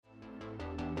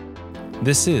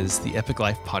This is the Epic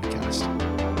Life Podcast.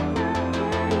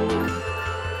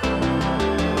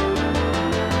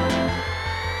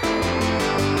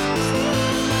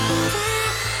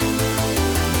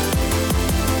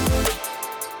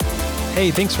 Hey,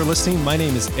 thanks for listening. My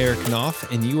name is Eric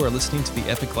Knopf, and you are listening to the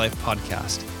Epic Life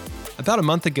Podcast. About a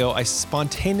month ago, I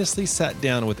spontaneously sat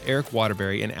down with Eric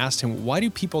Waterbury and asked him, why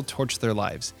do people torch their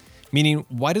lives? Meaning,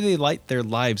 why do they light their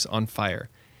lives on fire?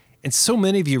 And so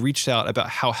many of you reached out about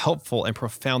how helpful and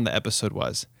profound the episode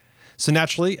was. So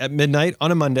naturally, at midnight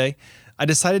on a Monday, I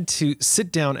decided to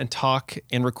sit down and talk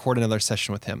and record another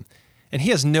session with him. And he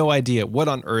has no idea what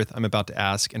on earth I'm about to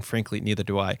ask, and frankly, neither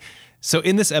do I. So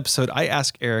in this episode, I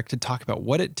asked Eric to talk about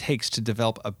what it takes to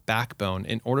develop a backbone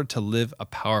in order to live a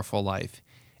powerful life.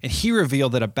 And he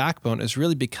revealed that a backbone is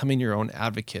really becoming your own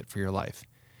advocate for your life.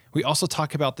 We also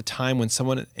talk about the time when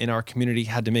someone in our community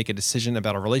had to make a decision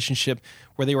about a relationship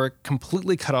where they were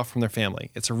completely cut off from their family.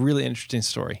 It's a really interesting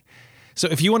story. So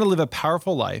if you want to live a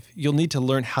powerful life, you'll need to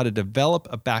learn how to develop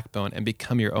a backbone and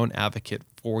become your own advocate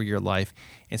for your life.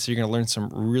 And so you're going to learn some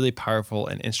really powerful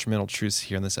and instrumental truths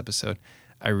here in this episode.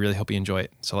 I really hope you enjoy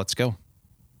it. So let's go.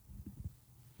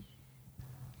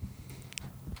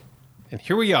 And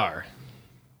here we are.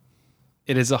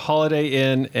 It is a Holiday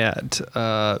Inn at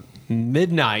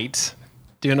midnight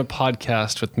doing a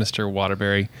podcast with Mr.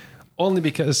 Waterbury, only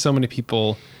because so many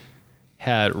people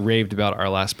had raved about our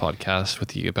last podcast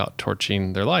with you about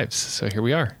torching their lives. So here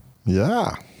we are.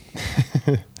 Yeah.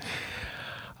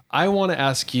 I want to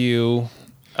ask you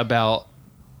about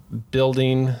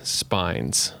building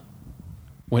spines.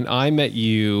 When I met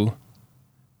you,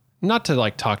 not to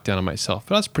like talk down on myself,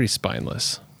 but I was pretty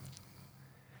spineless.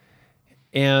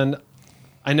 And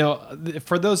I know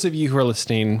for those of you who are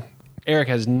listening, Eric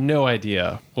has no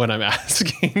idea what I'm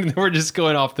asking. We're just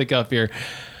going off the cuff here.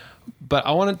 But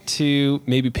I wanted to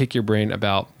maybe pick your brain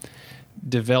about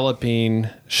developing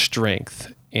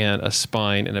strength and a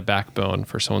spine and a backbone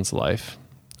for someone's life.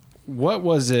 What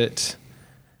was it,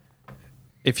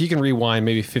 if you can rewind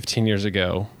maybe 15 years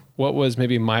ago, what was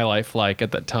maybe my life like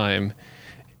at that time?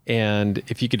 And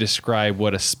if you could describe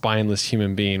what a spineless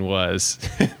human being was,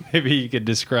 maybe you could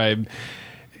describe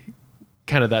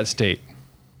kind of that state.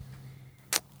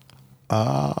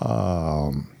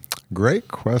 Great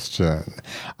question.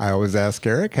 I always ask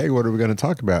Eric, hey, what are we going to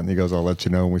talk about? And he goes, I'll let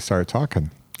you know when we start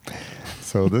talking.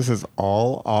 So this is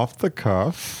all off the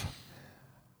cuff.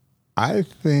 I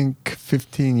think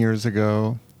 15 years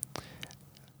ago,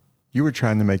 you were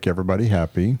trying to make everybody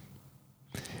happy.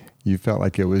 You felt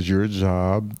like it was your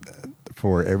job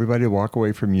for everybody to walk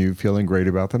away from you feeling great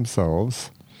about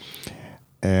themselves.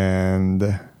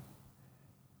 And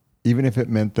even if it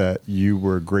meant that you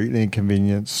were greatly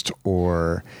inconvenienced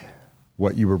or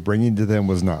what you were bringing to them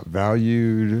was not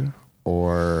valued,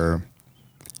 or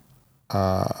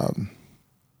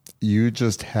you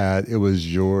just had, it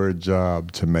was your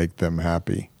job to make them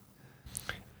happy.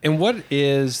 And what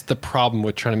is the problem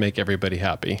with trying to make everybody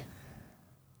happy?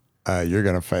 You're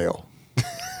going to fail.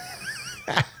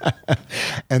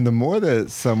 And the more that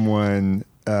someone,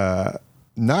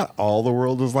 not all the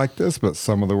world is like this, but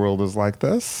some of the world is like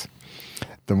this,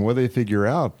 the more they figure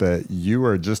out that you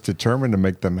are just determined to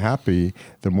make them happy,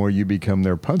 the more you become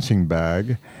their punching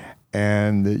bag,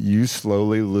 and you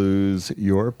slowly lose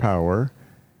your power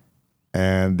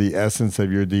and the essence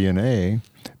of your DNA,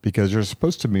 because you're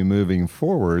supposed to be moving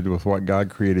forward with what God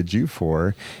created you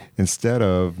for instead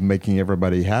of making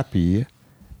everybody happy.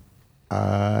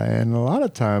 And a lot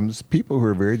of times, people who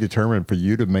are very determined for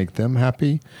you to make them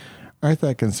happy aren't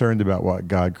that concerned about what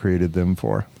God created them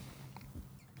for.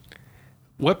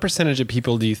 What percentage of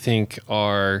people do you think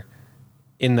are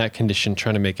in that condition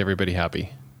trying to make everybody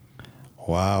happy?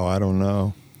 Wow, I don't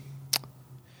know.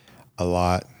 A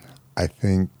lot. I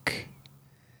think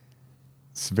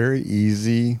it's very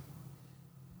easy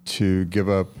to give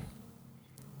up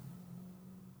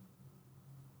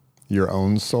your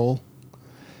own soul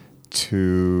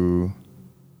to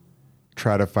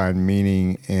try to find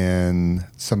meaning in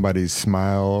somebody's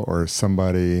smile or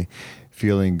somebody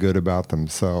feeling good about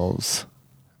themselves.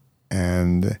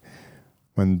 And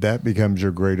when that becomes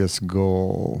your greatest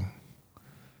goal,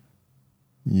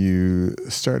 you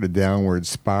start a downward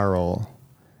spiral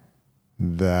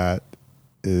that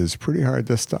is pretty hard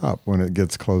to stop when it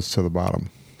gets close to the bottom.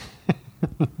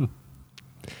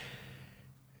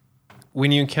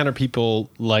 When you encounter people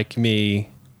like me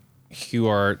who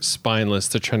are spineless,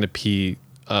 they're trying to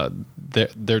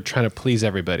they're trying to please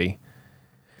everybody.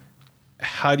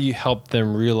 How do you help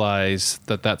them realize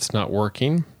that that's not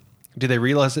working? Do they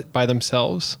realize it by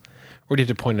themselves, or do you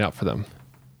have to point it out for them?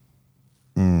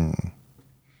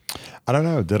 I don't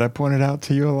know. Did I point it out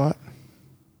to you a lot?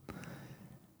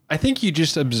 I think you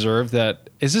just observed that.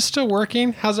 Is this still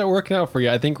working? How's that working out for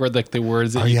you? I think were like the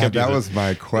words that you kept using. That was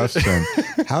my question.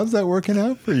 How's that working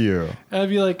out for you? And I'd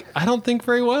be like, I don't think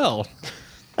very well.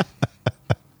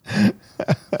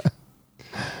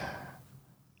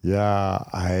 Yeah,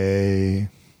 I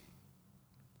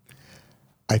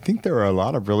think there are a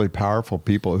lot of really powerful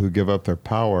people who give up their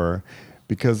power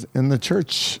because in the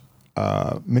church,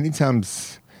 many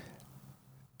times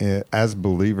as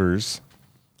believers,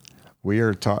 we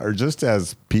are taught, or just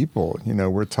as people,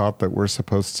 we're taught that we're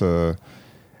supposed to,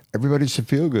 everybody should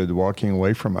feel good walking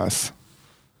away from us.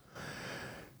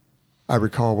 I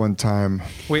recall one time.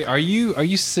 Wait, are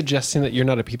you suggesting that you're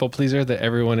not a people pleaser, that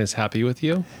everyone is happy with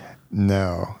you?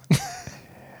 No.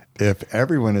 If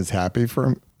everyone is happy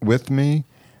with me,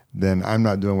 then I'm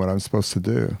not doing what I'm supposed to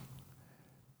do.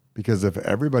 Because if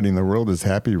everybody in the world is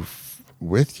happy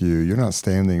with you, you're not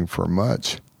standing for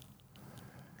much.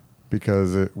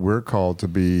 Because we're called to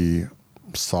be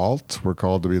salt, we're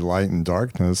called to be light in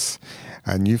darkness,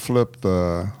 and you flip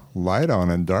the light on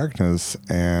in darkness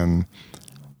and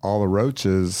all the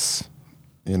roaches,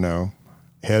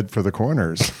 head for the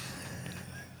corners.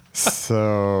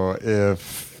 So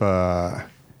if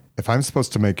I'm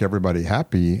supposed to make everybody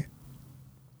happy,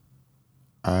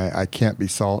 I can't be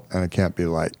salt and I can't be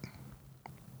light.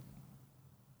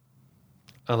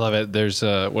 I love it. There's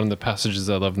one of the passages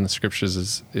I love in the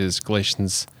scriptures is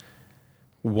Galatians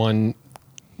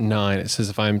 1:9. It says,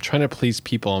 if I'm trying to please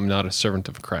people, I'm not a servant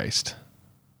of Christ.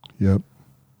 Yep.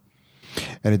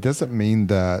 And it doesn't mean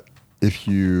that if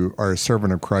you are a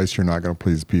servant of Christ, you're not going to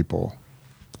please people.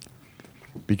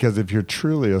 Because if you're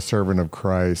truly a servant of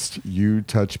Christ, you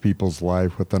touch people's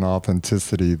life with an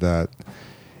authenticity that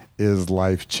is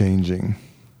life-changing.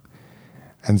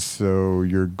 And so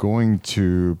you're going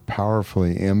to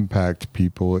powerfully impact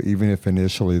people, even if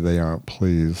initially they aren't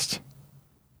pleased.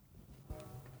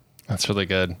 That's really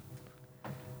good.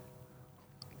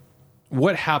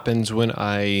 What happens when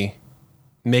I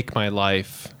make my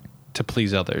life to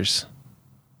please others?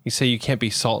 You say you can't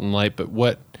be salt and light, but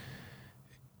what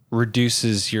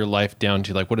reduces your life down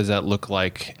to? Like, what does that look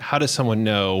like? How does someone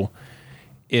know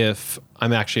if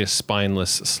I'm actually a spineless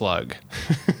slug?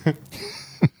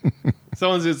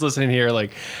 Someone who's listening here,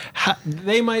 like,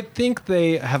 they might think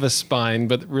they have a spine,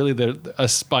 but really they're a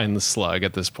spineless slug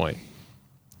at this point.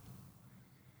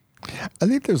 I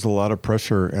think there's a lot of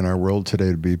pressure in our world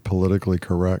today to be politically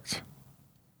correct.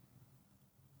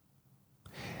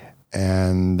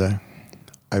 And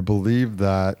I believe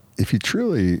that if you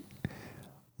truly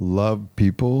love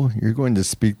people, you're going to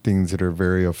speak things that are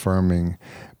very affirming.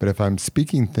 But if I'm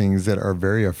speaking things that are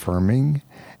very affirming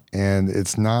and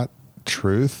it's not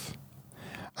truth,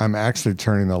 I'm actually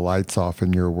turning the lights off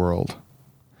in your world.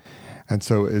 And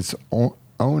so it's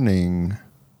owning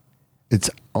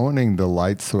the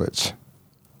light switch.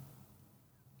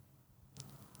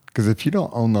 Because if you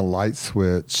don't own the light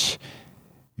switch,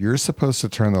 you're supposed to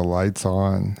turn the lights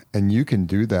on, and you can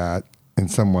do that in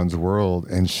someone's world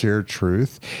and share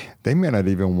truth. They may not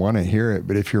even want to hear it,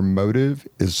 but if your motive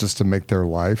is just to make their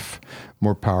life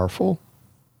more powerful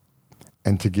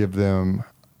and to give them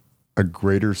a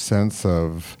greater sense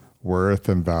of worth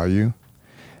and value,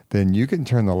 then you can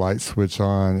turn the light switch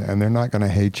on and they're not going to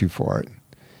hate you for it.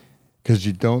 Because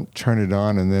you don't turn it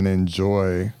on and then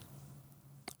enjoy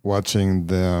watching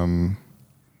them.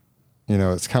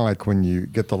 It's kind of like when you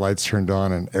get the lights turned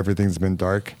on and everything's been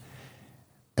dark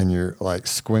and you're like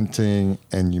squinting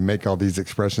and you make all these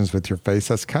expressions with your face.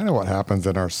 That's kind of what happens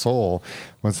in our soul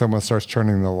when someone starts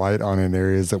turning the light on in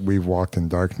areas that we've walked in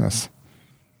darkness.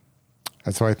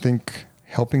 And so I think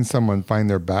helping someone find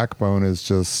their backbone is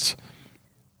just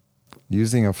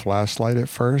using a flashlight at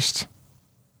first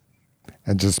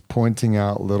and just pointing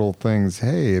out little things.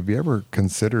 Hey, have you ever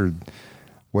considered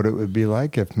what it would be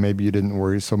like if maybe you didn't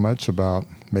worry so much about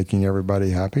making everybody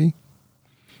happy?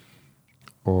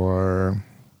 Or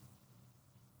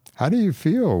how do you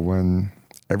feel when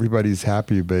everybody's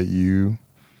happy but you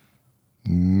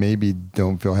maybe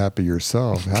don't feel happy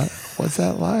yourself? What's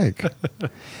that like?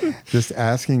 Just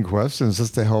asking questions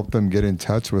just to help them get in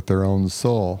touch with their own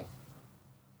soul.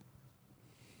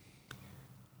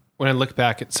 When I look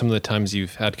back at some of the times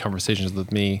you've had conversations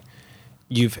with me,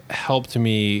 you've helped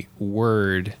me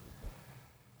word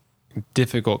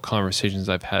difficult conversations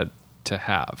I've had to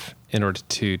have in order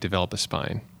to develop a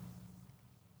spine.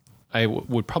 I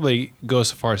would probably go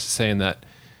so far as to saying that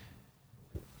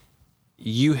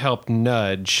you helped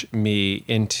nudge me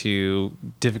into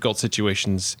difficult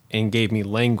situations and gave me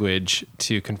language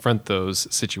to confront those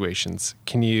situations.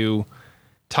 Can you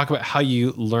talk about how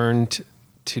you learned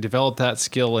to develop that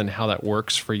skill and how that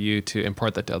works for you to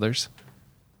impart that to others?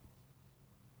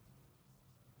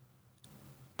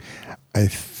 I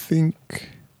think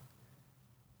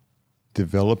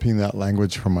developing that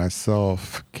language for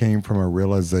myself came from a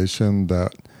realization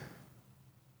that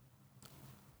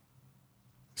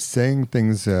saying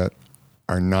things that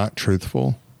are not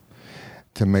truthful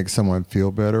to make someone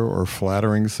feel better or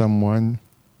flattering someone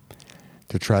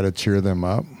to try to cheer them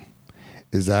up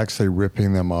is actually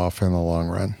ripping them off in the long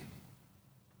run.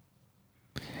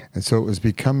 And so it was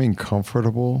becoming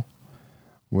comfortable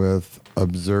with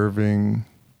observing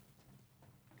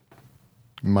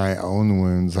my own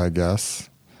wounds, I guess,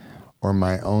 or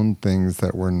my own things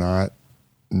that were not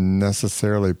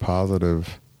necessarily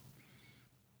positive,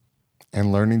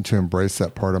 and learning to embrace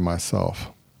that part of myself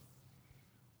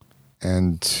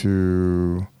and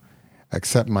to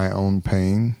accept my own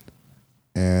pain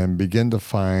and begin to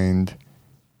find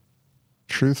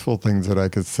truthful things that I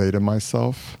could say to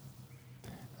myself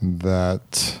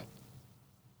that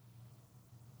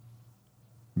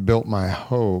built my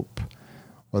hope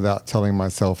without telling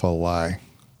myself a lie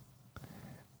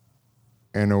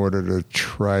in order to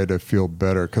try to feel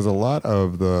better. Because a lot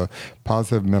of the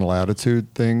positive mental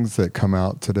attitude things that come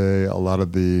out today, a lot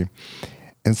of the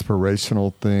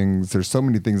inspirational things, there's so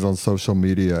many things on social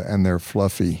media and they're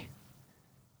fluffy.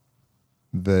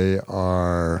 They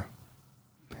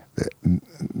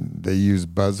use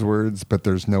buzzwords, but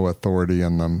there's no authority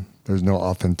in them. There's no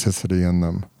authenticity in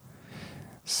them.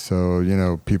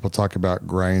 So, people talk about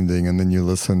grinding, and then you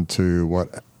listen to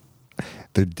what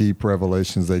the deep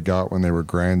revelations they got when they were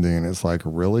grinding, and it's like,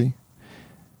 really?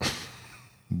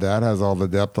 That has all the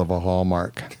depth of a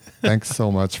Hallmark. Thanks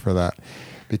so much for that.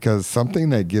 Because something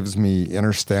that gives me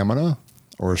inner stamina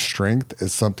or strength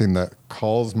is something that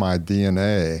calls my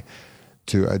DNA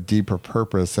to a deeper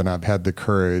purpose than I've had the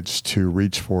courage to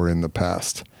reach for in the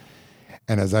past.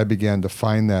 And as I began to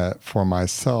find that for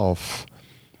myself,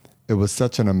 it was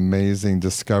such an amazing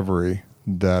discovery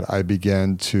that I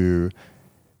began to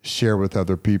share with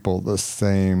other people the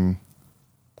same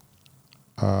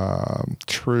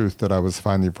truth that I was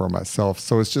finding for myself.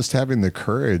 So it's just having the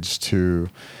courage to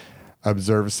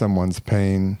observe someone's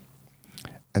pain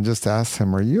and just ask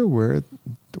them, are you aware?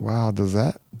 Wow, does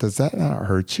that not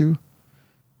hurt you?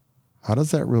 How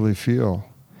does that really feel?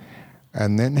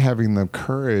 And then having the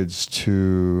courage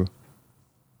to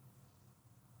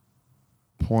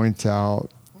point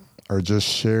out or just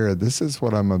share, this is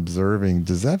what I'm observing.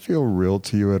 Does that feel real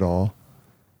to you at all?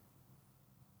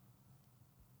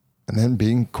 And then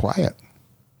being quiet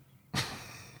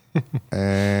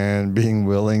and being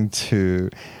willing to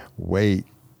wait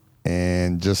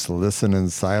and just listen in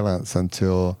silence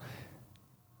until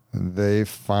they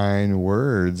find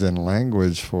words and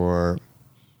language for,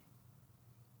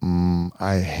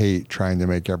 I hate trying to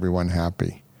make everyone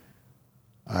happy.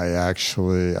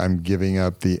 I'm giving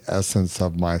up the essence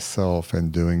of myself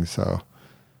in doing so.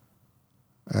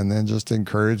 And then just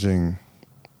encouraging,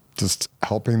 just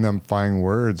helping them find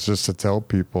words just to tell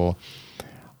people,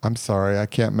 I'm sorry, I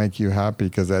can't make you happy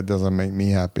because that doesn't make me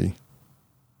happy.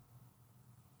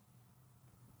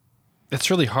 It's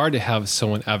really hard to have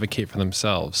someone advocate for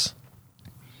themselves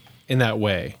in that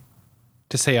way.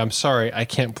 To say, I'm sorry, I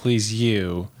can't please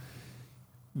you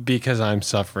because I'm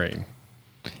suffering.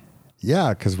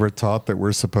 Yeah, because we're taught that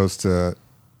we're supposed to,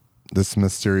 this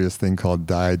mysterious thing called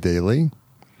die daily.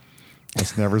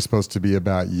 It's never supposed to be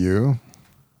about you.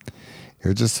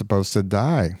 You're just supposed to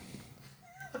die.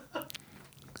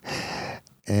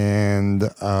 And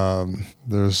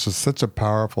there's just such a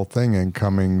powerful thing in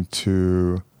coming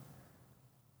to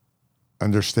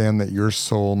understand that your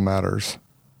soul matters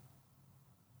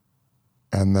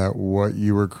and that what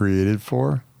you were created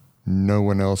for, no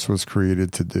one else was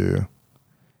created to do.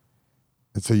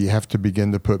 And so you have to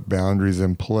begin to put boundaries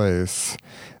in place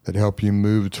that help you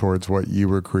move towards what you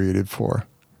were created for.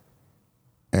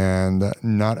 And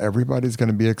not everybody's going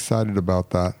to be excited about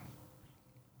that.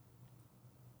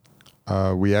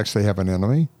 We actually have an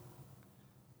enemy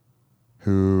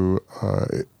who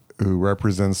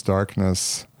represents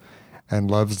darkness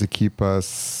and loves to keep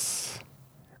us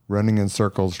running in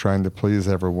circles trying to please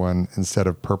everyone instead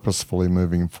of purposefully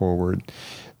moving forward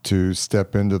to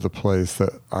step into the place that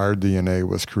our DNA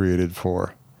was created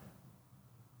for.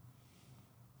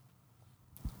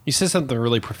 You said something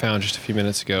really profound just a few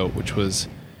minutes ago, which was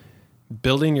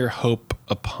building your hope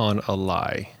upon a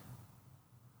lie.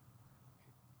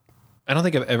 I don't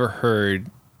think I've ever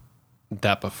heard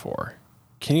that before.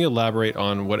 Can you elaborate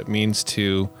on what it means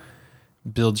to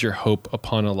build your hope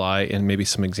upon a lie and maybe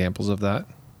some examples of that?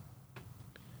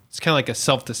 It's kind of like a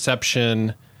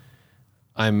self-deception.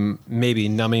 I'm maybe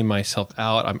numbing myself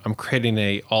out. I'm creating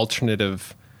a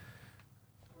alternative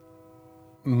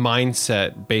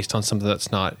mindset based on something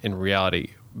that's not in reality.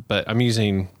 but I'm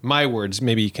using my words.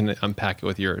 Maybe you can unpack it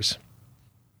with yours.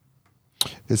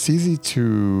 It's easy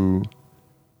to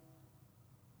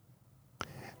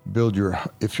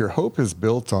if your hope is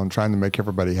built on trying to make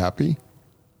everybody happy,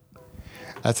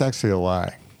 that's actually a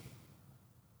lie.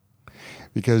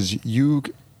 Because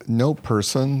no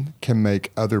person can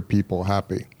make other people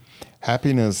happy.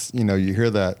 Happiness, you hear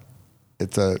that,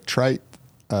 it's a trite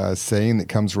saying that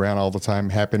comes around all the time.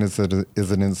 Happiness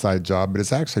is an inside job, but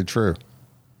it's actually true.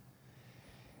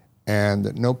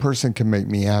 And no person can make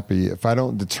me happy. If I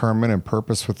don't determine and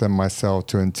purpose within myself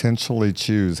to intentionally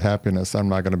choose happiness, I'm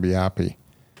not going to be happy.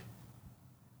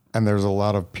 And there's a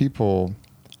lot of people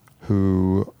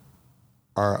who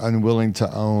are unwilling to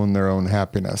own their own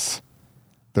happiness.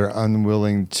 They're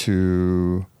unwilling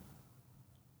to,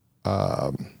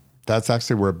 that's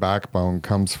actually where backbone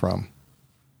comes from,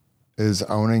 is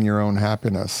owning your own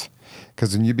happiness.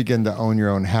 Because when you begin to own your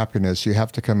own happiness, you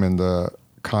have to come into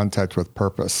contact with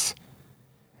purpose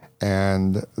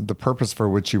and the purpose for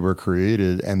which you were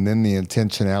created, and then the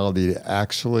intentionality to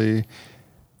actually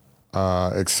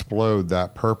explode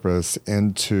that purpose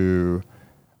into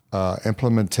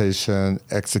implementation,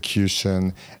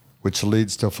 execution, which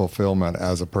leads to fulfillment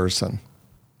as a person.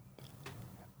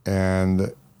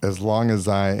 And as long as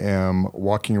I am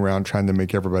walking around trying to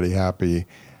make everybody happy,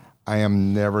 I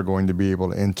am never going to be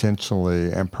able to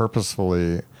intentionally and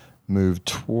purposefully move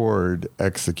toward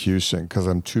execution, because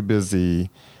I'm too busy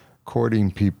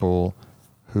courting people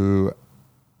who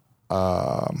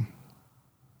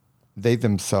they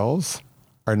themselves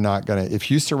are not going to.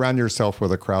 If you surround yourself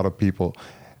with a crowd of people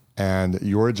and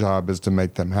your job is to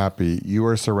make them happy, you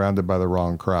are surrounded by the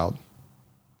wrong crowd.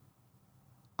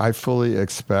 I fully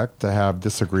expect to have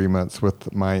disagreements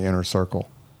with my inner circle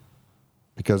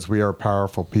because we are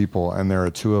powerful people and there are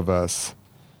two of us,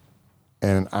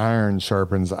 and iron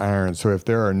sharpens iron. So if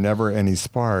there are never any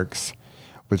sparks,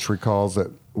 which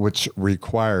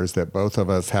requires that both of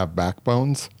us have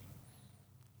backbones,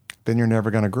 then you're never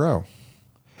going to grow.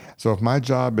 So if my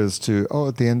job is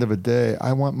at the end of a day,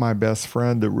 I want my best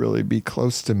friend to really be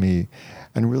close to me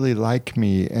and really like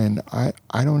me. And I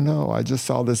don't know, I just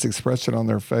saw this expression on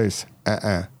their face.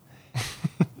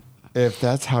 If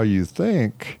that's how you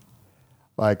think,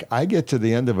 like I get to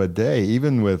the end of a day,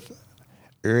 even with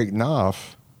Eric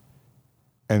Knopf,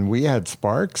 and we had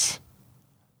sparks,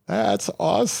 that's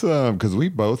awesome because we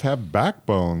both have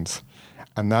backbones.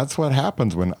 And that's what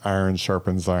happens when iron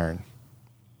sharpens iron.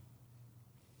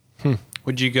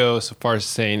 Would you go so far as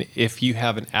saying if you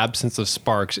have an absence of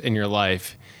sparks in your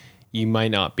life, you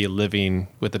might not be living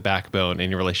with a backbone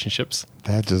in your relationships?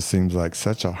 That just seems like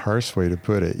such a harsh way to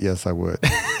put it. Yes, I would.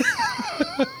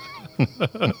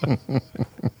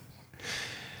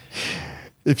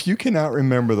 If you cannot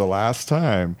remember the last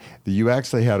time that you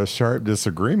actually had a sharp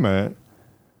disagreement,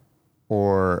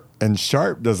 and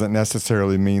sharp doesn't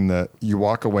necessarily mean that you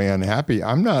walk away unhappy.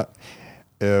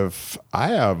 If I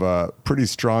have a pretty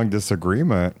strong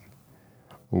disagreement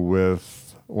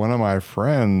with one of my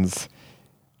friends,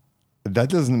 that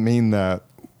doesn't mean that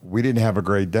we didn't have a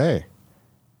great day.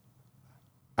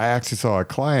 I actually saw a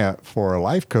client for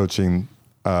life coaching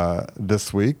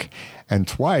this week, and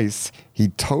twice he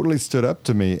totally stood up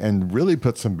to me and really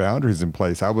put some boundaries in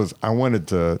place. I wanted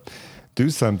to do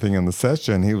something in the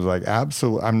session. He was like,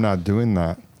 absolutely, I'm not doing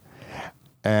that.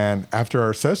 And after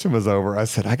our session was over, I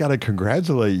said, I got to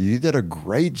congratulate you. You did a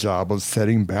great job of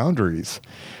setting boundaries.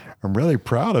 I'm really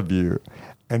proud of you.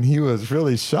 And he was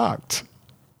really shocked.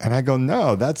 And I go,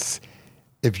 no,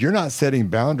 if you're not setting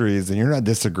boundaries and you're not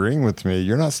disagreeing with me,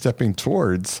 you're not stepping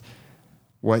towards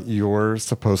what you're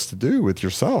supposed to do with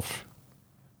yourself.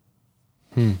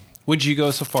 Would you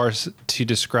go so far as to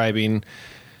describing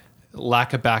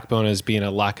lack of backbone as being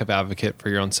a lack of advocate for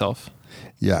your own self?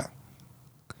 Yeah.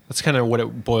 That's kind of what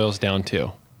it boils down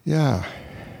to. Yeah,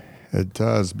 it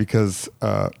does, because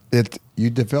you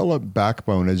develop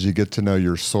backbone as you get to know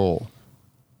your soul.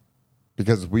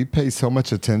 Because we pay so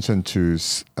much attention to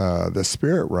the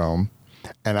spirit realm,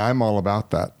 and I'm all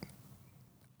about that.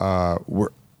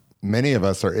 Many of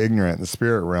us are ignorant in the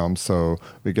spirit realm, so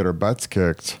we get our butts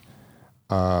kicked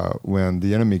when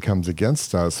the enemy comes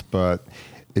against us. But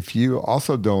if you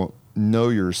also don't know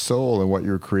your soul and what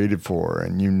you're created for,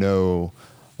 and you know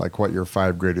like what your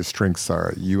 5 greatest strengths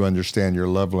are, you understand your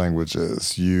love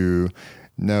languages, you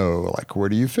know like where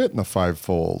do you fit in the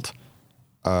 5-fold.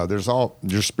 There's all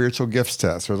your spiritual gifts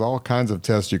tests. There's all kinds of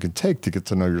tests you can take to get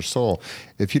to know your soul.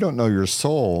 If you don't know your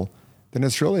soul, then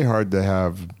it's really hard to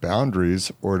have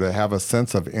boundaries or to have a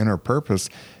sense of inner purpose,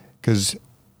 because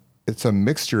it's a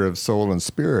mixture of soul and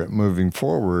spirit moving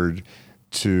forward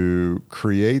to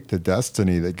create the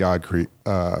destiny that God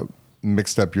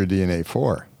mixed up your DNA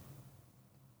for.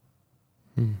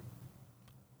 I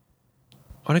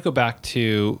want to go back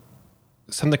to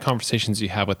some of the conversations you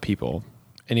have with people,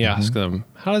 and you ask them,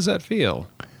 how does that feel?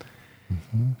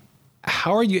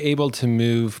 How are you able to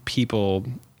move people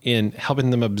in helping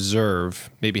them observe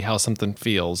maybe how something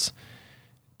feels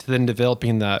to then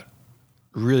developing that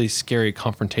really scary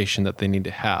confrontation that they need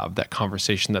to have, that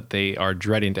conversation that they are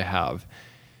dreading to have?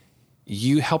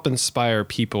 You help inspire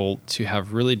people to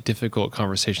have really difficult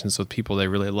conversations with people they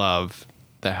really love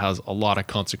that has a lot of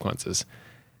consequences.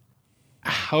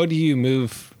 How do you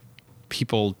move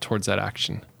people towards that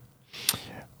action?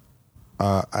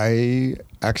 I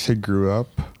actually grew up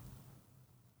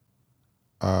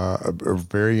a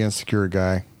very insecure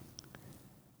guy,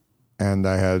 and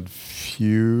I had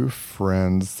few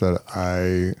friends that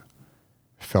I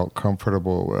felt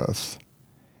comfortable with.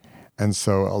 And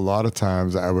so a lot of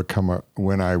times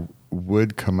when I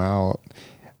would come out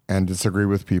and disagree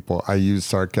with people, I used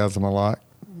sarcasm a lot.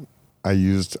 I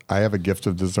have a gift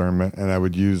of discernment, and I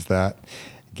would use that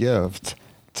gift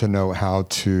to know how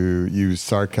to use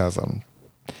sarcasm,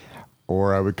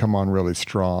 or I would come on really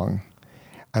strong.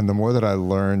 And the more that I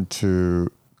learned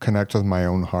to connect with my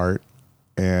own heart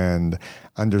and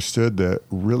understood that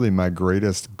really my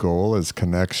greatest goal is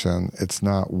connection, it's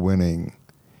not winning.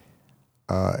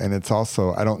 And it's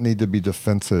also, I don't need to be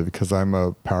defensive because I'm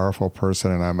a powerful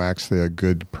person and I'm actually a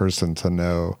good person to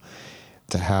know,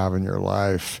 to have in your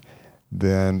life.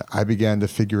 Then I began to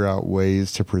figure out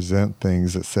ways to present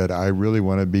things that said, I really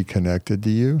want to be connected to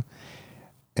you.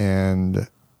 And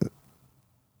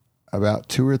about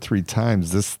 2 or 3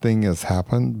 times this thing has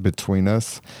happened between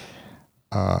us.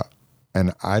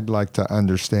 And I'd like to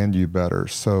understand you better.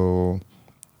 So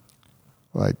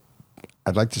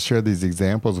I'd like to share these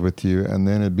examples with you, and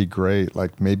then it'd be great.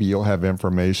 Like maybe you'll have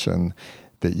information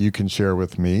that you can share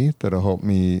with me that'll help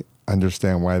me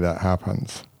understand why that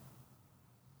happens.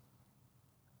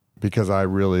 Because I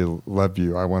really love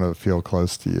you. I want to feel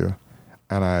close to you.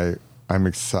 And I'm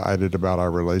excited about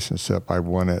our relationship. I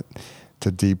want it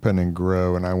to deepen and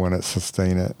grow, and I want to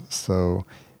sustain it. So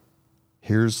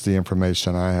here's the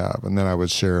information I have. And then I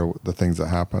would share the things that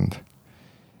happened.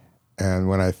 And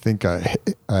when I think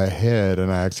ahead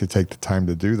and I actually take the time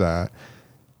to do that,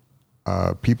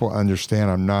 people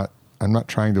understand I'm not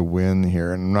trying to win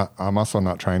here, and I'm also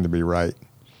not trying to be right.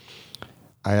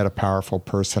 I had a powerful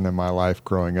person in my life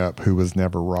growing up who was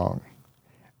never wrong.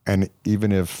 And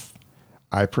even if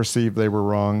I perceived they were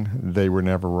wrong, they were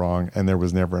never wrong, and there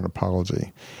was never an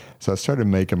apology. So I started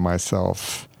making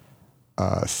myself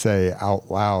say out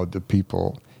loud to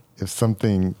people, if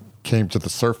something came to the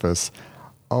surface,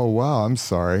 oh, wow, I'm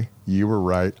sorry. You were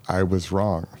right. I was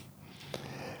wrong.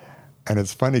 And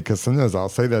it's funny because sometimes I'll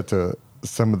say that to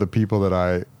some of the people that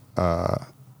I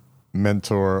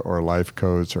mentor or life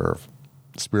coach or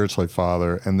spiritually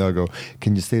father, and they'll go,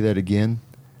 can you say that again?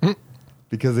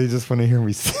 Because they just want to hear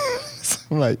me say it. So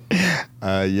I'm like,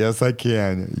 yes, I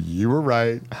can. You were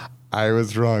right. I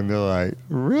was wrong. They're like,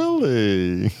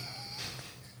 really?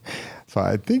 So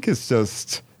I think it's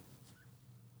just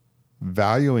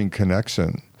valuing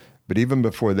connection. But even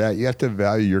before that, you have to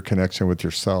value your connection with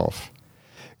yourself.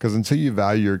 Because until you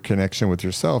value your connection with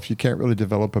yourself, you can't really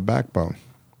develop a backbone.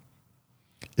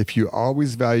 If you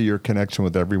always value your connection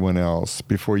with everyone else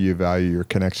before you value your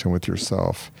connection with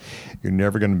yourself, you're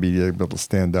never going to be able to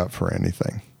stand up for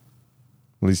anything,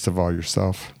 least of all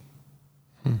yourself.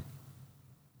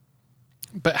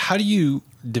 But how do you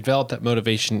develop that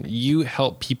motivation? You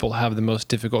help people have the most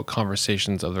difficult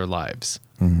conversations of their lives.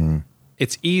 Mm-hmm.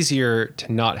 It's easier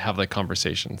to not have the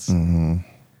conversations. Mm-hmm.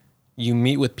 You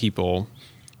meet with people,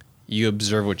 you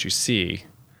observe what you see.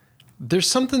 There's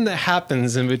something that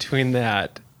happens in between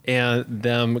that and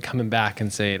them coming back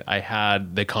and saying, I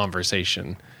had the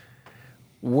conversation.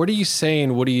 What are you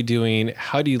saying? What are you doing?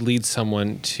 How do you lead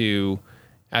someone to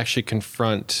actually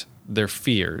confront their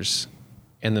fears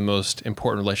in the most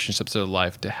important relationships of their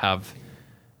life, to have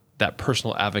that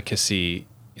personal advocacy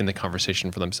in the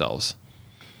conversation for themselves?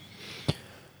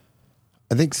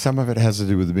 I think some of it has to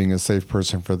do with being a safe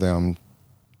person for them,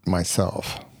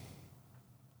 myself.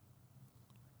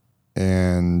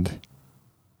 And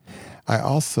I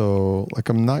also,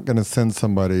 I'm not going to send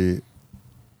somebody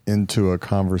into a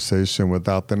conversation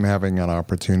without them having an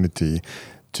opportunity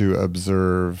to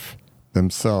observe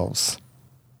themselves.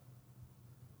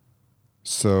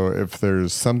 So if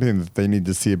there's something that they need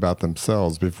to see about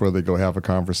themselves before they go have a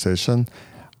conversation,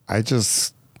 I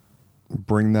just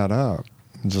bring that up.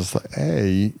 Just like,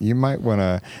 hey, you might want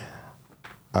to,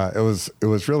 it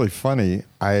was really funny.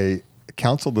 I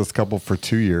counseled this couple for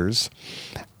 2 years,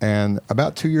 And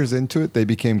about 2 years into it, they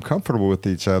became comfortable with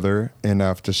each other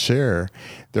enough to share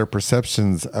their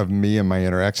perceptions of me and my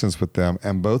interactions with them.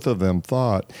 And both of them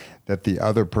thought that the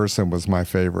other person was my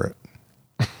favorite,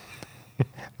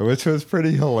 which was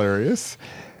pretty hilarious.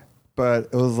 But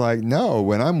it was like, no,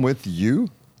 when I'm with you,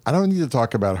 I don't need to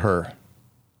talk about her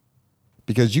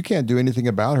because you can't do anything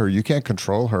about her. You can't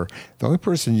control her. The only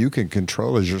person you can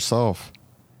control is yourself.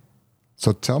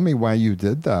 So tell me why you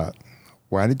did that.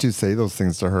 Why did you say those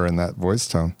things to her in that voice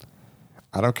tone?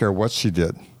 I don't care what she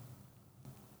did.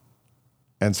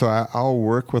 And so I'll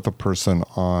work with a person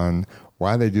on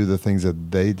why they do the things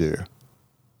that they do.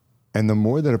 And the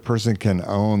more that a person can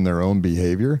own their own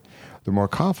behavior, the more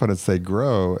confidence they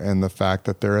grow in the fact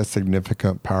that they're a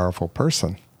significant, powerful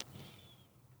person.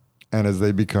 And as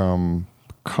they become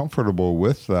comfortable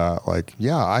with that, like,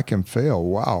 yeah, I can fail.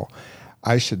 Wow,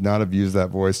 I should not have used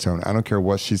that voice tone. I don't care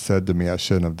what she said to me. I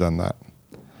shouldn't have done that.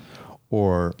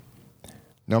 Or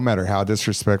no matter how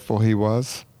disrespectful he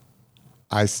was,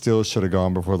 I still should have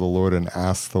gone before the Lord and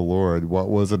asked the Lord, what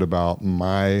was it about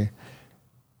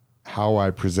how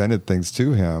I presented things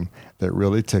to him that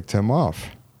really ticked him off?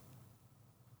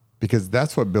 Because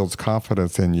that's what builds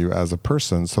confidence in you as a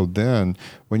person. So then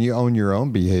when you own your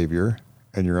own behavior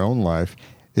and your own life,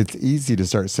 it's easy to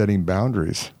start setting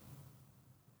boundaries.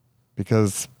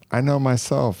 Because I know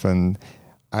myself and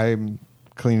I'm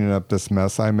cleaning up this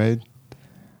mess I made.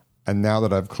 And now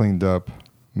that I've cleaned up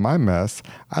my mess,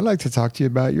 I'd like to talk to you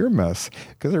about your mess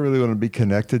because I really want to be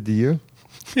connected to you.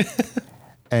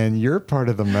 And your part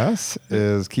of the mess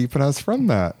is keeping us from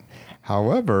that.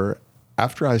 However,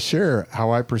 after I share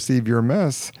how I perceive your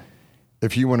mess,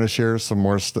 if you want to share some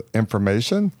more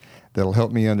information that'll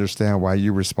help me understand why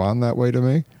you respond that way to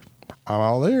me, I'm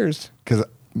all ears. Because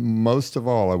most of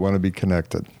all, I want to be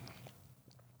connected.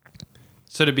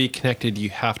 So to be connected,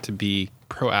 you have to be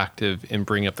proactive and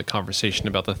bring up the conversation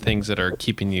about the things that are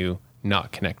keeping you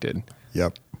not connected.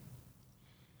 Yep.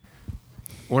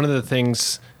 One of the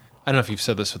things, I don't know if you've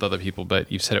said this with other people,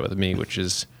 but you've said it with me, which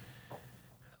is,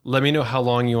 let me know how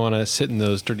long you want to sit in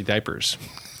those dirty diapers.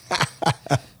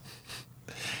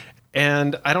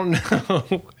 And I don't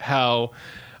know how,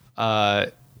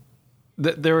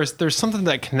 there's something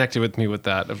that connected with me with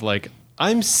that of like,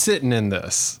 I'm sitting in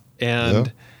this and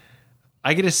yeah.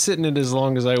 I get to sit in it as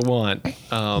long as I want.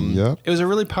 Yep. It was a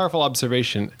really powerful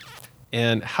observation.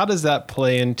 And how does that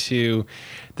play into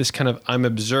this kind of, I'm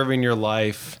observing your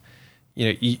life?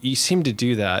 You know, you seem to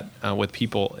do that with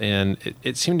people, and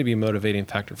it seemed to be a motivating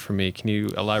factor for me. Can you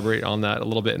elaborate on that a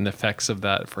little bit and the effects of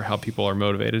that for how people are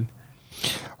motivated?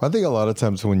 I think a lot of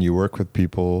times when you work with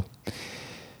people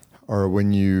or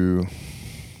when you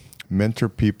mentor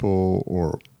people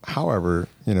or however,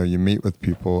 you meet with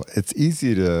people, it's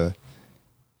easy to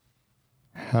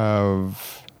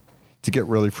get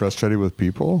really frustrated with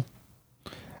people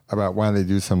about why they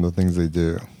do some of the things they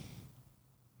do.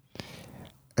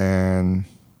 And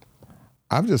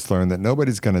I've just learned that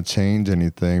nobody's going to change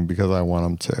anything because I want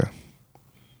them to.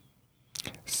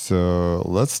 So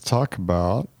let's talk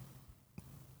about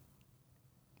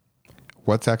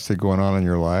what's actually going on in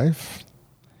your life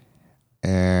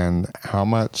and how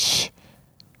much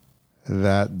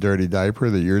that dirty diaper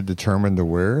that you're determined to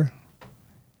wear,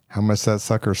 how much that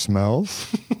sucker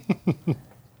smells.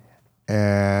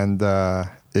 And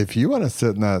if you want to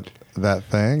sit in that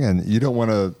thing and you don't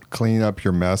want to clean up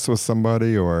your mess with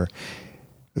somebody, or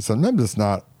sometimes it's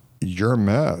not your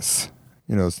mess,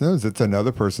 sometimes it's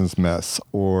another person's mess,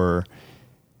 or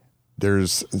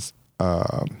there's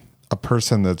a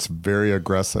person that's very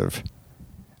aggressive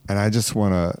and I just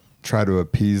want to try to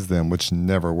appease them, which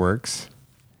never works.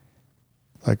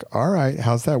 Like, all right,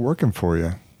 how's that working for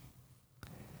you?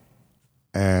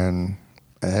 And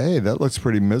hey, that looks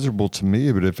pretty miserable to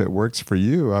me, but if it works for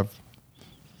you,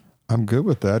 I'm good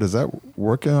with that. Is that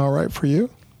working all right for you?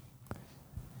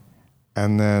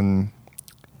 And then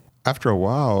after a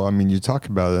while, you talk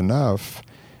about it enough,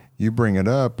 you bring it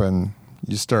up and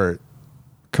you start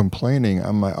complaining.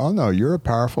 I'm like, oh no, you're a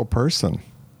powerful person.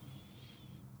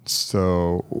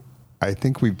 So I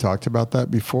think we've talked about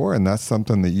that before, and that's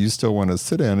something that you still want to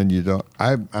sit in, and you don't.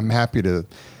 I'm happy to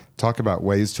talk about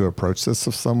ways to approach this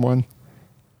with someone,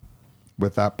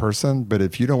 with that person. But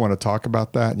if you don't want to talk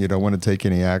about that and you don't want to take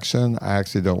any action, I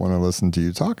actually don't want to listen to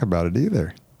you talk about it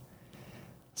either.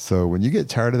 So when you get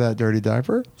tired of that dirty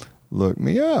diaper, look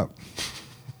me up.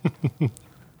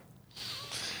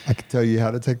 I can tell you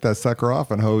how to take that sucker off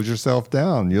and hose yourself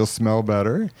down. You'll smell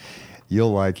better.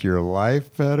 You'll like your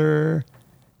life better.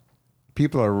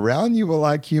 People around you will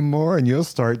like you more, and you'll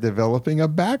start developing a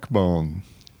backbone.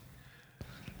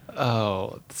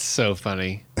 Oh, it's so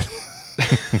funny.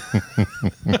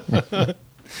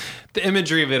 The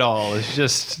imagery of it all is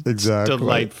just Exactly.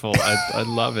 delightful. I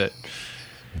love it.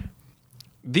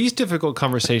 These difficult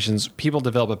conversations, people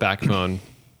develop a backbone,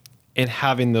 and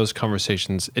having those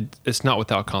conversations, it's not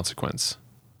without consequence.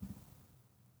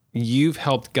 You've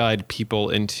helped guide people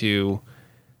into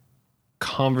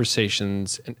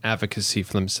conversations and advocacy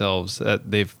for themselves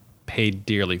that they've paid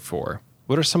dearly for.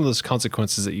 What are some of those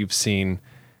consequences that you've seen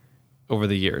over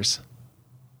the years?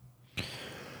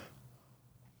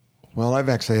 Well, I've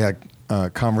actually had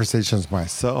conversations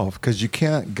myself, because you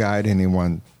can't guide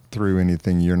anyone through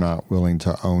anything you're not willing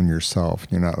to own yourself.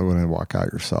 You're not willing to walk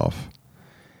out yourself.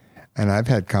 And I've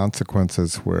had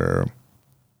consequences where,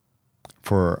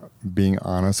 for being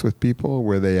honest with people,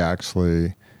 where they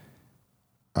actually,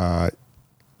 it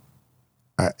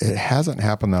hasn't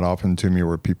happened that often to me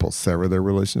where people sever their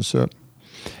relationship,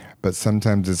 but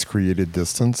sometimes it's created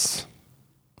distance.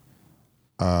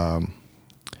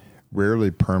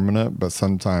 Rarely permanent, but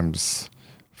sometimes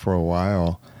for a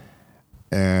while.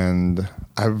 And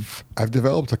I've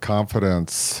developed a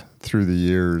confidence through the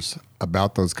years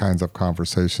about those kinds of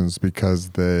conversations, because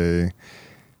I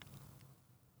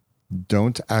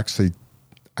don't actually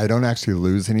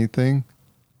lose anything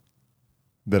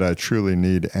that I truly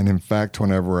need. And in fact,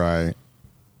 when I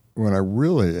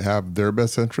really have their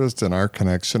best interest and our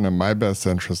connection and my best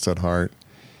interest at heart,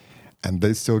 and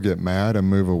they still get mad and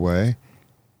move away,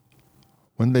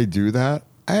 when they do that,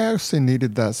 I actually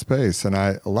needed that space. And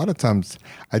a lot of times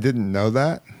I didn't know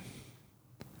that.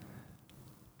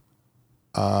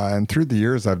 And through the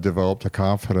years, I've developed a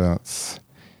confidence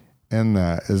in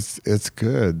that. It's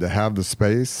good to have the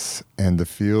space and to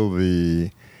feel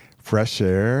the fresh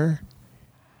air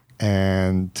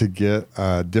and to get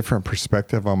a different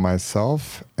perspective on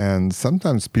myself. And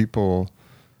sometimes people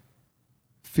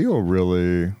feel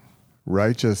really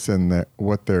righteous in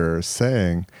what they're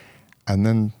saying. And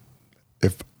then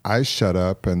if I shut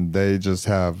up and they just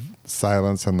have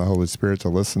silence and the Holy Spirit to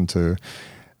listen to,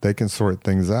 they can sort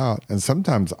things out. And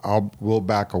sometimes we'll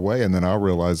back away, and then I'll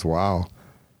realize, wow,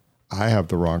 I have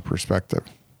the wrong perspective.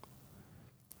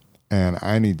 And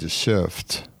I need to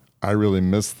shift. I really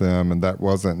miss them, and that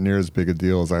wasn't near as big a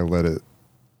deal as I let it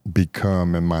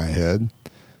become in my head.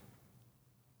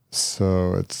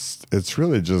 So it's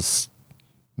really just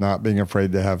not being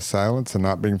afraid to have silence and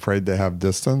not being afraid to have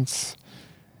distance,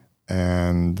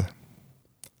 and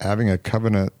having a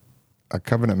covenant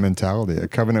mentality, a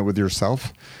covenant with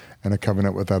yourself and a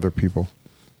covenant with other people.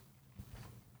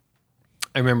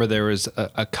 I remember there was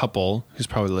a couple who's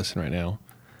probably listening right now,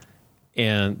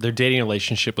 and their dating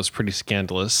relationship was pretty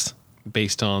scandalous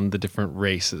based on the different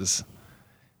races.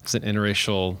 It's an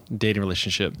interracial dating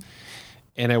relationship.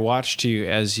 And I watched you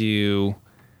as you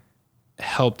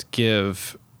helped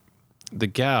give the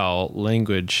gal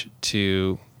language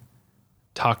to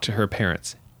talk to her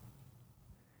parents.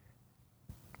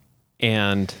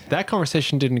 And that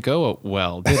conversation didn't go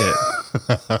well, did it?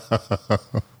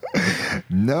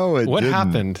 No, it didn't. What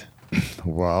happened?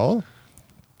 Well,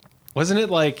 wasn't it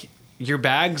like your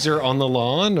bags are on the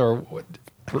lawn, or what?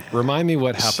 Remind me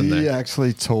what happened there. She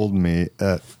actually told me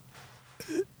that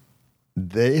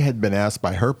they had been asked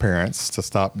by her parents to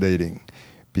stop dating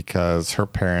because her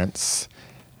parents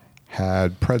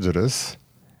had prejudice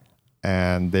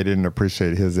and they didn't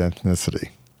appreciate his ethnicity.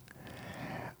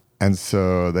 And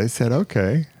so they said,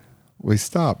 okay, we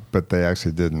stopped, but they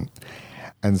actually didn't.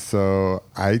 And so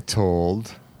I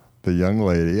told the young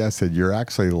lady, I said, you're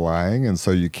actually lying. And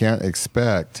so you can't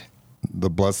expect the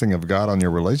blessing of God on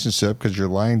your relationship because you're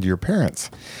lying to your parents,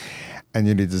 and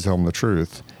you need to tell them the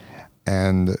truth.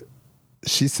 And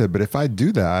she said, but if I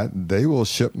do that, they will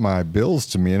ship my bills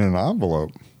to me in an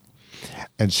envelope.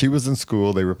 And she was in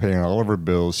school. They were paying all of her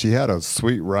bills. She had a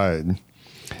sweet ride.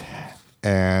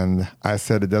 And I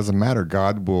said, it doesn't matter.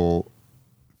 God will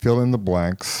fill in the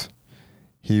blanks.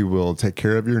 He will take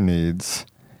care of your needs.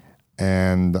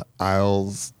 And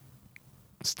I'll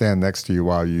stand next to you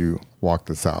while you walk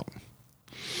this out.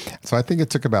 So I think it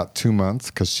took about 2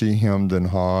 months because she hemmed and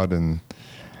hawed and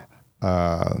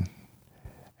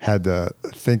had to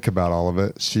think about all of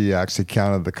it. She actually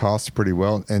counted the costs pretty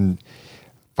well. And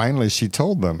finally, she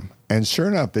told them. And sure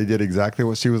enough, they did exactly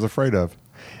what she was afraid of.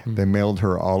 Mm-hmm. They mailed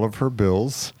her all of her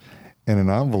bills in an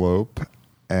envelope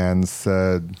and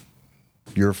said,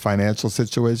 your financial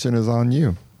situation is on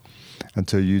you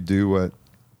until you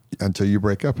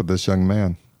break up with this young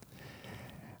man.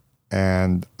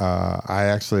 And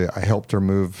I helped her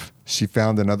move. She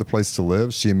found another place to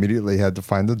live. She immediately had to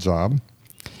find a job.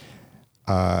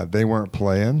 They weren't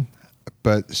playing,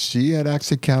 but she had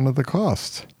actually counted the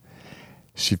cost.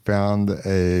 She found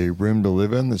a room to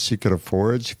live in that she could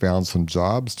afford. She found some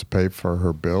jobs to pay for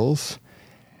her bills.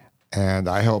 And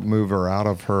I helped move her out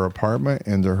of her apartment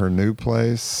into her new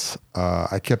place.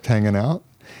 I kept hanging out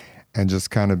and just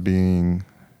kind of being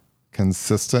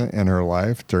consistent in her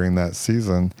life during that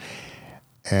season.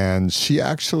 And she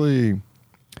actually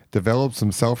developed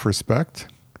some self-respect.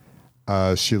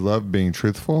 She loved being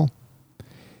truthful.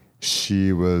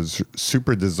 She was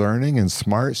super discerning and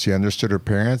smart. She understood her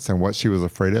parents, and what she was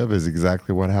afraid of is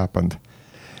exactly what happened.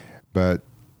 But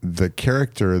the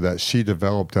character that she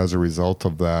developed as a result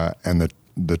of that, and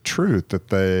the truth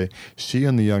that she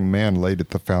and the young man laid at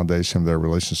the foundation of their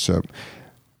relationship,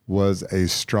 was a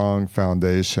strong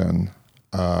foundation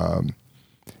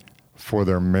for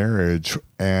their marriage.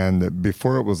 And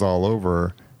before it was all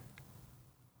over,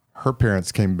 her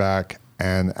parents came back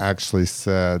and actually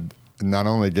said, not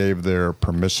only gave their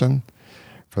permission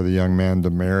for the young man to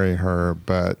marry her,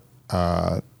 but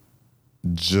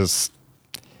just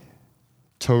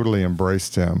totally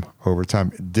embraced him over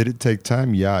time. Did it take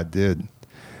time? Yeah, it did.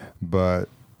 But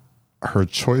her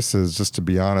choices, just to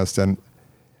be honest, and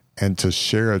to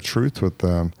share a truth with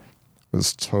them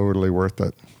was totally worth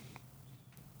it.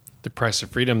 The price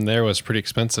of freedom there was pretty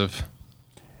expensive.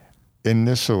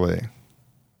 Initially.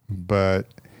 But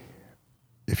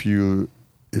if you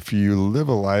live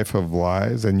a life of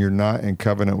lies and you're not in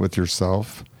covenant with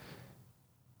yourself,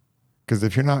 because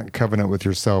if you're not in covenant with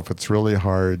yourself, it's really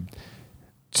hard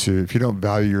if you don't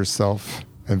value yourself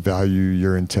and value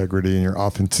your integrity and your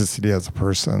authenticity as a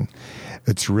person,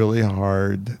 it's really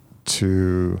hard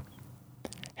to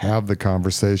have the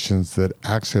conversations that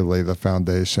actually lay the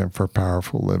foundation for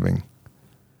powerful living.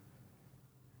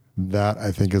 That,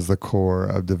 I think, is the core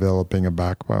of developing a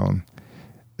backbone,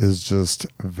 is just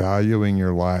valuing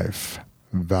your life,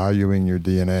 valuing your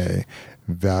DNA,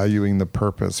 valuing the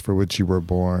purpose for which you were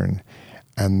born,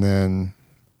 and then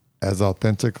as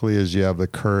authentically as you have the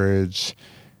courage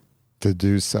to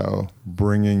do so,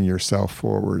 bringing yourself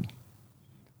forward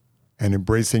and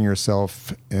embracing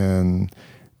yourself in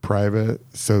private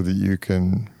so that you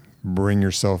can bring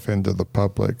yourself into the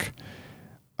public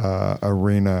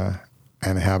arena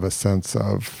and have a sense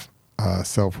of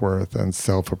self-worth and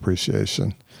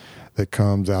self-appreciation that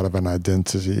comes out of an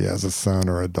identity as a son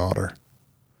or a daughter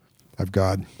of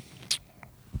God.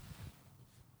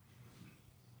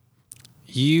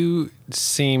 You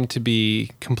seem to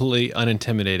be completely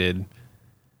unintimidated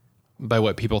by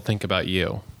what people think about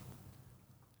you.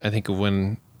 I think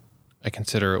when I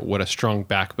consider what a strong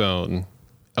backbone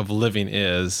of living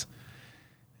is,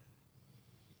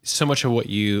 so much of what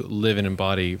you live and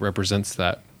embody represents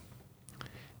that.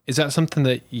 Is that something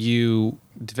that you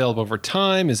develop over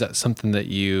time? Is that something that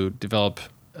you develop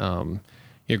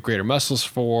greater muscles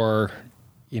for,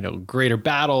 greater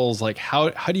battles? Like how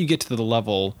do you get to the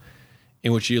level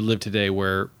in which you live today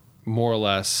where more or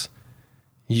less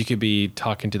you could be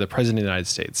talking to the president of the United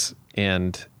States,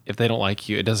 and if they don't like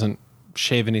you, it doesn't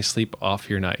shave any sleep off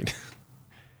your night?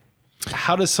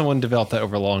 How does someone develop that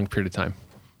over a long period of time?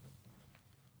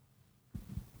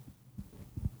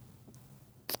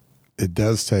 It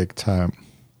does take time.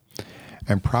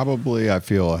 And probably I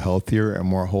feel healthier and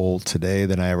more whole today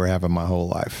than I ever have in my whole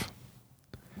life.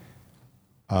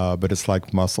 But it's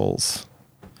like muscles.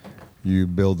 You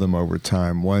build them over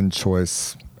time, one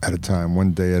choice at a time,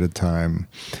 one day at a time,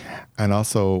 and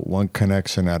also one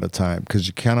connection at a time, because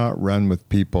you cannot run with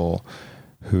people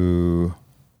who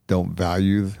don't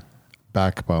value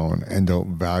backbone and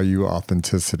don't value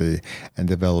authenticity and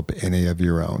develop any of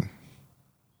your own.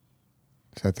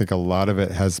 So I think a lot of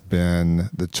it has been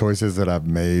the choices that I've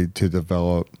made to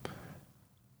develop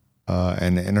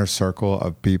an inner circle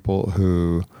of people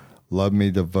who love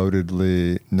me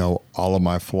devotedly, know all of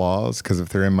my flaws, because if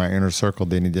they're in my inner circle,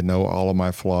 they need to know all of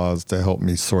my flaws to help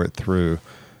me sort through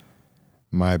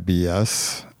my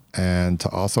BS and to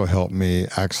also help me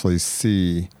actually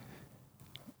see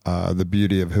the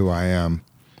beauty of who I am,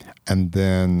 and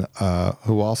then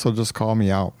who also just call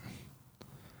me out.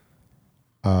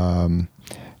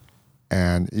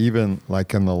 And even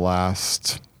like in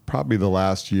probably the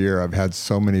last year, I've had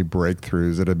so many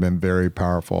breakthroughs that have been very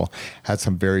powerful. Had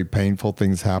some very painful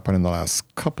things happen in the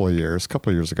last couple of years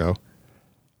ago.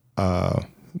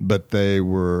 But they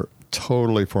were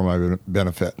totally for my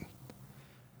benefit.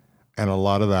 And a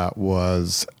lot of that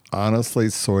was honestly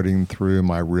sorting through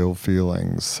my real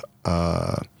feelings,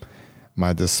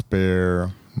 my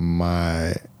despair,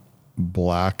 my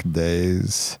black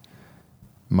days,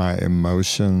 my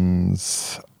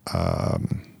emotions,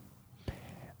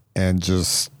 and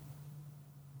just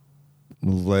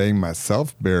laying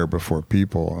myself bare before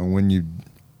people. And when you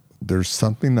there's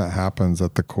something that happens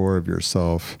at the core of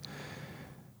yourself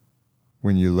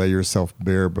when you lay yourself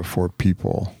bare before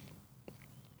people.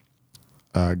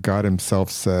 God himself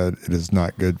said, it is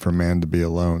not good for man to be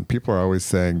alone. People are always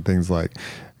saying things like,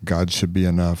 God should be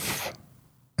enough.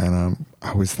 And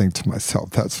I always think to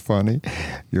myself, that's funny.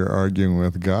 You're arguing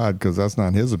with God because that's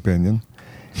not his opinion.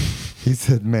 He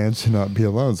said man should not be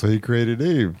alone. So he created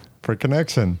Eve for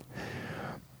connection.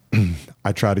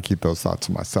 I try to keep those thoughts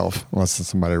to myself unless it's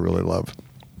somebody I really love.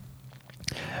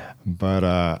 But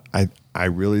I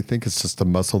really think it's just a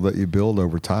muscle that you build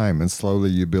over time. And slowly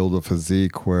you build a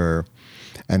physique where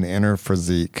an inner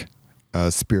physique,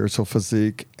 a spiritual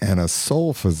physique, and a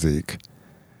soul physique,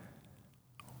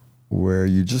 where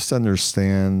you just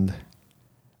understand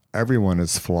everyone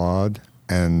is flawed,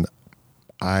 and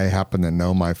I happen to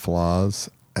know my flaws.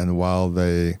 And while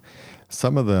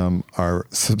some of them are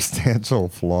substantial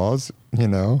flaws,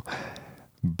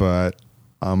 but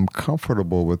I'm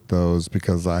comfortable with those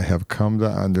because I have come to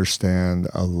understand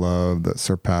a love that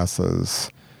surpasses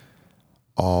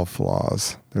all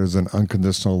flaws. There's an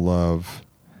unconditional love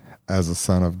as a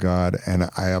son of God, and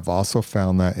I have also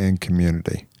found that in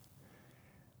community.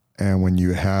 And when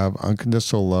you have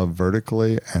unconditional love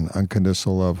vertically and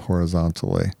unconditional love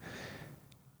horizontally,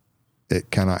 it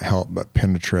cannot help but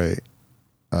penetrate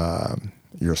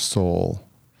your soul.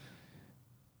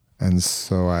 And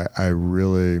so I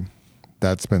really,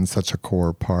 that's been such a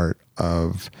core part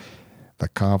of the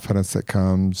confidence that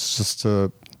comes just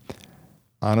to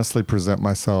honestly present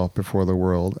myself before the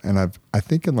world. And I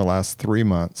think in the last 3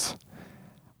 months,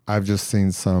 I've just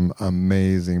seen some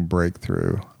amazing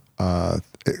breakthrough.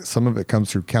 Some of it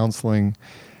comes through counseling.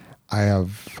 I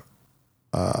have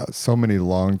so many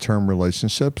long-term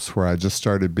relationships where I just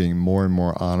started being more and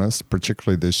more honest,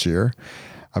 particularly this year,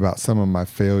 about some of my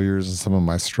failures and some of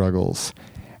my struggles.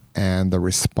 And the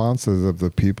responses of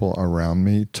the people around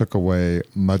me took away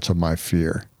much of my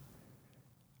fear,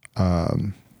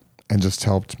 and just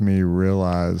helped me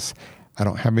realize I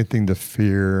don't have anything to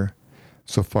fear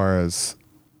so far as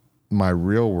my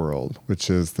real world, which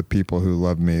is the people who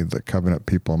love me, the covenant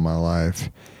people in my life.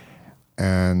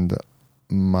 And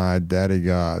my daddy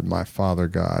God, my father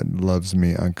God, loves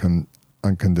me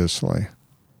unconditionally.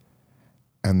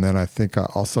 And then I think I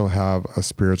also have a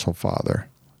spiritual father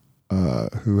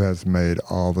who has made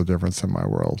all the difference in my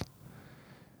world.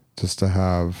 Just to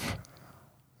have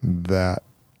that,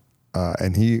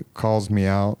 and he calls me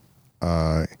out.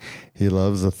 He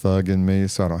loves the thug in me,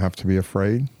 so I don't have to be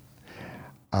afraid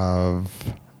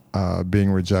of being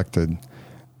rejected,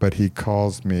 but he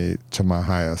calls me to my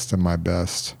highest and my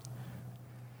best.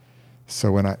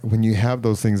 So when you have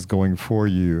those things going for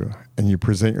you and you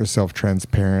present yourself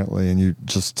transparently and you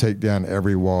just take down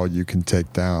every wall you can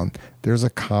take down, there's a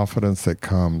confidence that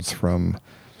comes from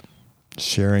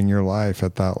sharing your life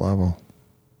at that level.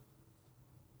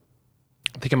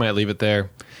 I think I might leave it there.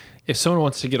 If someone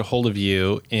wants to get a hold of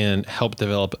you and help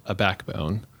develop a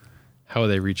backbone, how would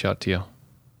they reach out to you?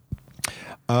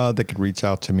 They could reach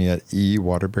out to me at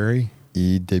ewaterbury,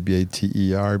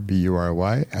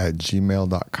 EWATERBURY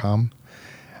 @gmail.com.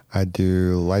 I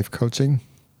do life coaching.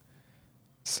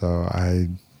 So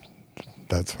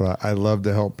that's what I love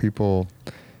to help people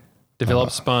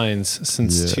develop spines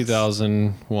since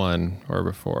 2001 or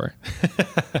before.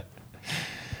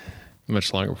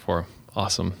 Much longer before.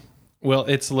 Awesome. Well,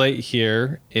 it's late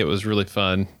here. It was really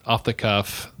fun. Off the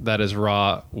cuff, that is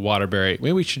Raw Waterbury.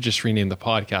 Maybe we should just rename the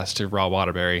podcast to Raw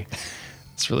Waterbury.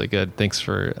 It's really good. Thanks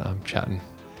for chatting.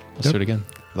 Let's do it again.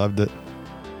 Loved it.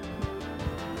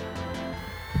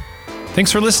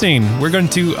 Thanks for listening. We're going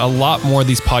to do a lot more of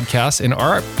these podcasts, and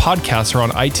our podcasts are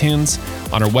on iTunes,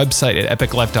 on our website at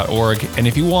epiclife.org. And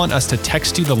if you want us to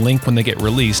text you the link when they get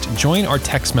released, join our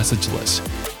text message list.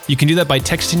 You can do that by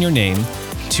texting your name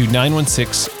to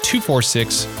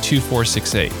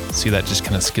 916-246-2468. See, that just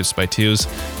kind of skips by twos.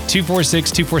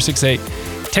 246-2468.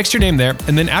 Text your name there,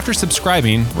 and then after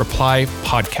subscribing, reply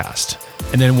podcast.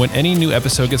 And then when any new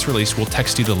episode gets released, we'll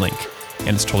text you the link, and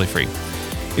it's totally free.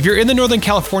 If you're in the Northern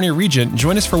California region,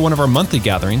 join us for one of our monthly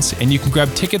gatherings, and you can grab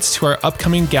tickets to our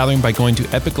upcoming gathering by going to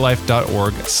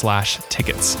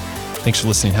epiclife.org/tickets. Thanks for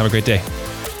listening. Have a great day.